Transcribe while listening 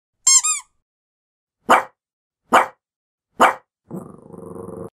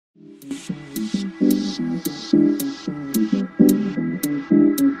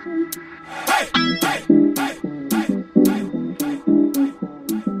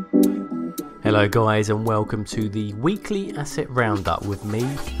Hello guys, and welcome to the weekly asset roundup with me,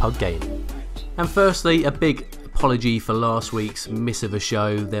 Puggaming. And firstly, a big apology for last week's miss of a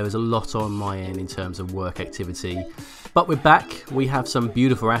show. There was a lot on my end in terms of work activity, but we're back. We have some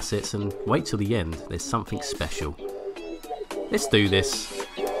beautiful assets, and wait till the end, there's something special. Let's do this.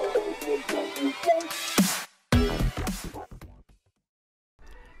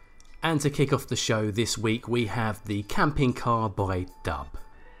 And to kick off the show this week, we have the camping car by Dub.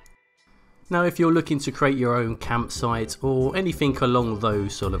 Now, if you're looking to create your own campsite or anything along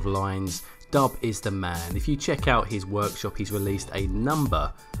those sort of lines, Dub is the man. If you check out his workshop, he's released a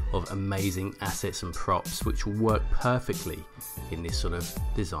number of amazing assets and props which will work perfectly in this sort of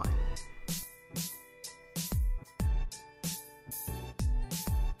design.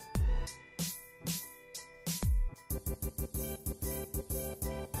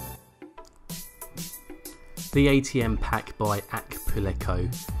 The ATM pack by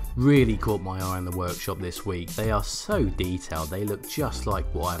Akpuleco really caught my eye in the workshop this week. They are so detailed, they look just like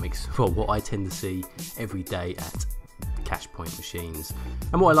what I tend to see every day at cash point machines.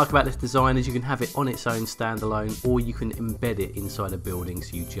 And what I like about this design is you can have it on its own standalone, or you can embed it inside a building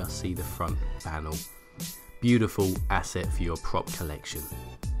so you just see the front panel. Beautiful asset for your prop collection.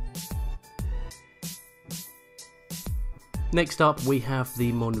 Next up, we have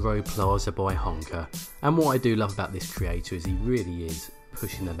the Monroe Plaza by Honka, and what I do love about this creator is he really is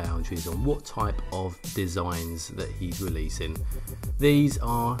pushing the boundaries on what type of designs that he's releasing. These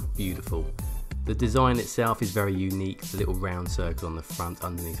are beautiful. The design itself is very unique. The little round circle on the front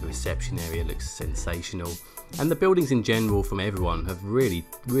underneath the reception area looks sensational, and the buildings in general from everyone have really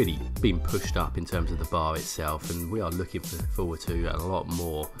been pushed up in terms of the bar itself, and we are looking forward to a lot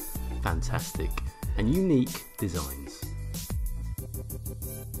more fantastic and unique designs.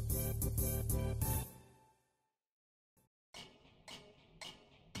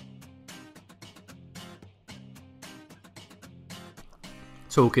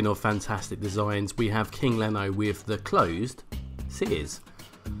 Talking of fantastic designs, we have King Leno with the closed Sears.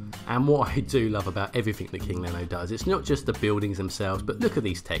 And what I do love about everything that King Leno does, it's not just the buildings themselves, but look at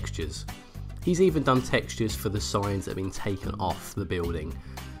these textures. He's even done textures for the signs that have been taken off the building.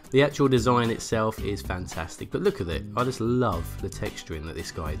 The actual design itself is fantastic, but look at it. I just love the texturing that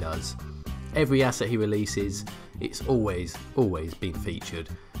this guy does. Every asset he releases, it's always been featured.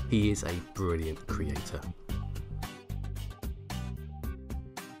 He is a brilliant creator.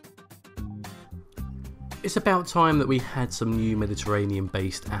 It's about time that we had some new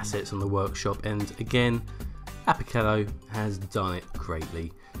Mediterranean-based assets on the workshop, and again, Akpuleco has done it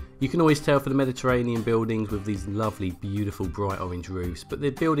greatly. You can always tell for the Mediterranean buildings with these lovely, beautiful, bright orange roofs, but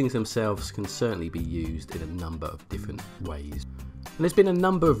the buildings themselves can certainly be used in a number of different ways. And there's been a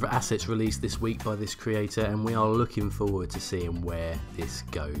number of assets released this week by this creator, and we are looking forward to seeing where this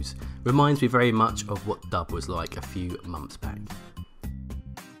goes. Reminds me very much of what Dub was like a few months back.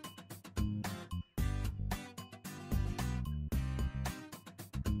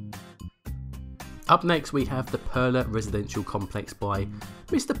 Up next, we have the Perla Residential Complex by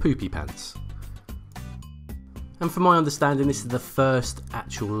Mr. Poopy Pants. And from my understanding, this is the first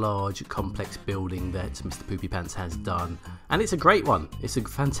actual large complex building that Mr. Poopy Pants has done. And it's a great one. It's a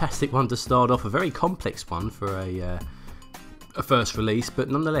fantastic one to start off, a very complex one for a first release, but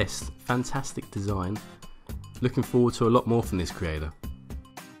nonetheless, fantastic design. Looking forward to a lot more from this creator.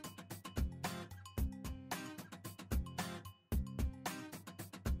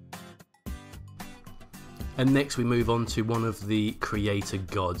 And next we move on to one of the creator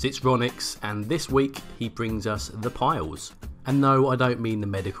gods. It's Ronix, and this week he brings us the piles. And no, I don't mean the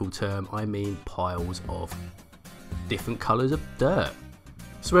medical term, I mean piles of different colours of dirt.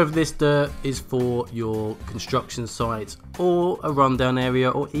 So whether this dirt is for your construction site or a rundown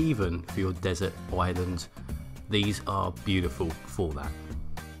area or even for your desert island, these are beautiful for that.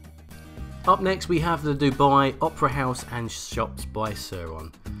 Up next we have the Dubai Opera House and Shops by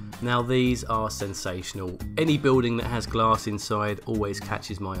Suron. Now these are sensational. Any building that has glass inside always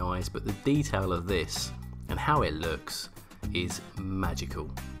catches my eyes, but the detail of this and how it looks is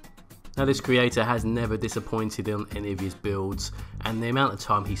magical. Now this creator has never disappointed on any of his builds, and the amount of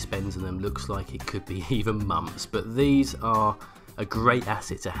time he spends on them looks like it could be even months, but these are a great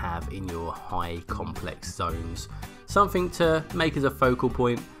asset to have in your high complex zones. Something to make as a focal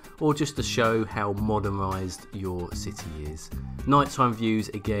point, or just to show how modernised your city is. Nighttime views,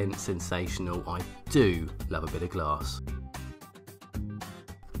 again, sensational. I do love a bit of glass.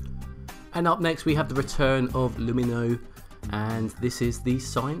 And up next we have the return of Lumino, and this is the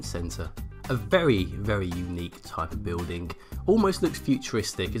Science Centre. A very, very unique type of building. Almost looks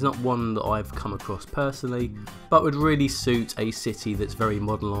futuristic. It's not one that I've come across personally, but would really suit a city that's very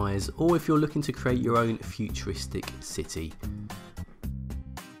modernised, or if you're looking to create your own futuristic city.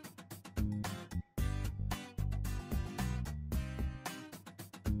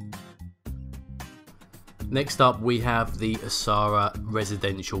 Next up we have the Asara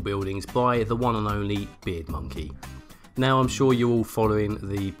residential buildings by the one and only Beard Monkey. Now I'm sure you're all following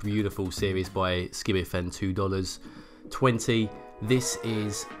the beautiful series by Skibbith and $2.20. This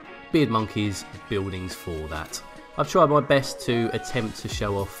is Beard Monkey's buildings for that. I've tried my best to attempt to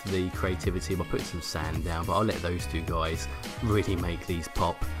show off the creativity by putting some sand down, but I'll let those two guys really make these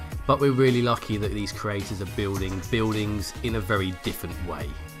pop. But we're really lucky that these creators are building buildings in a very different way.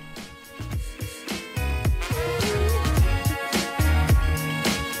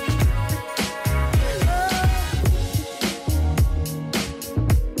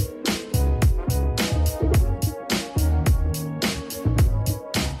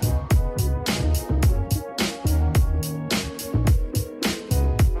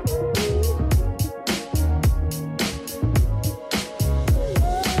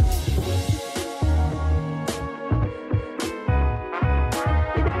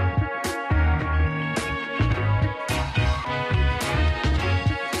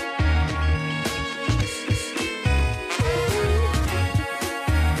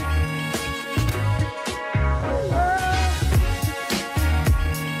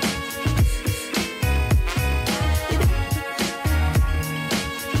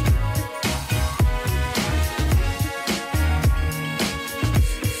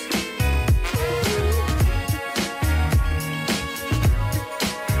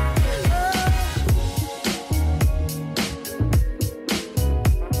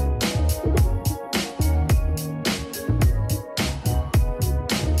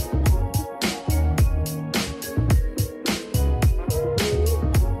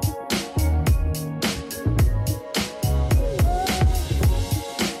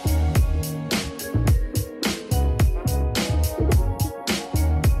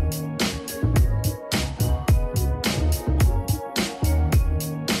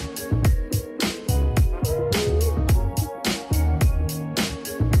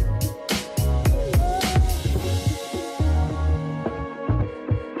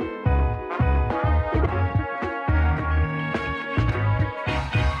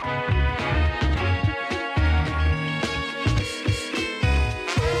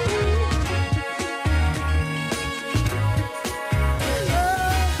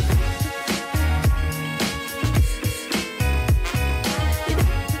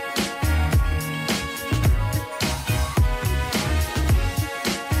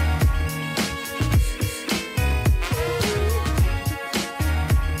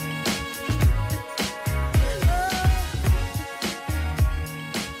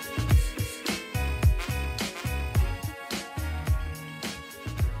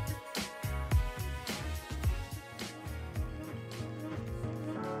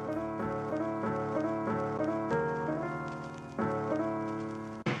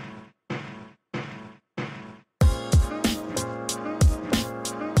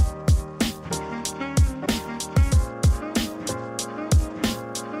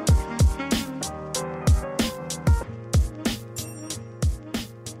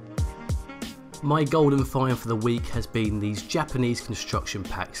 My golden find for the week has been these Japanese construction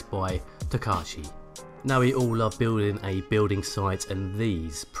packs by Takashi. Now we all love building a building site, and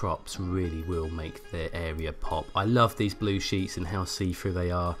these props really will make their area pop. I love these blue sheets and how see-through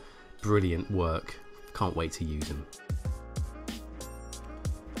they are. Brilliant work. Can't wait to use them.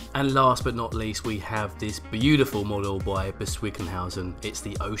 And last but not least, we have this beautiful model by Beswickenhausen. It's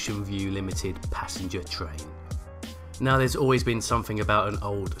the Ocean View Limited passenger train. Now there's always been something about an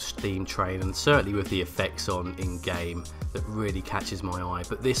old steam train, and certainly with the effects on in-game, that really catches my eye,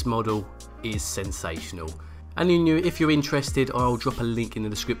 but this model is sensational. And if you're interested, I'll drop a link in the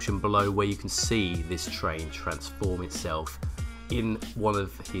description below where you can see this train transform itself in one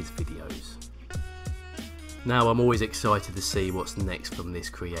of his videos. Now I'm always excited to see what's next from this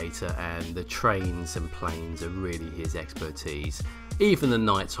creator, and the trains and planes are really his expertise. Even the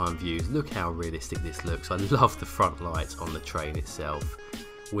nighttime views, look how realistic this looks. I love the front lights on the train itself.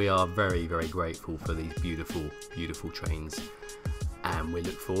 We are very, very grateful for these beautiful, beautiful trains, and we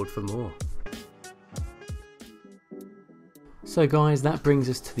look forward for more. So guys, that brings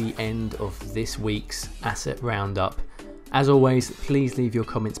us to the end of this week's Asset Roundup. As always, please leave your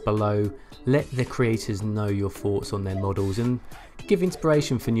comments below. Let the creators know your thoughts on their models and give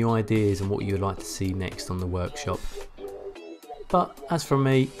inspiration for new ideas and what you would like to see next on the workshop. But as from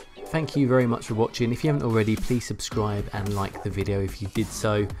me, thank you very much for watching. If you haven't already, please subscribe and like the video if you did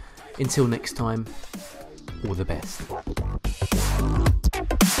so. Until next time, all the best.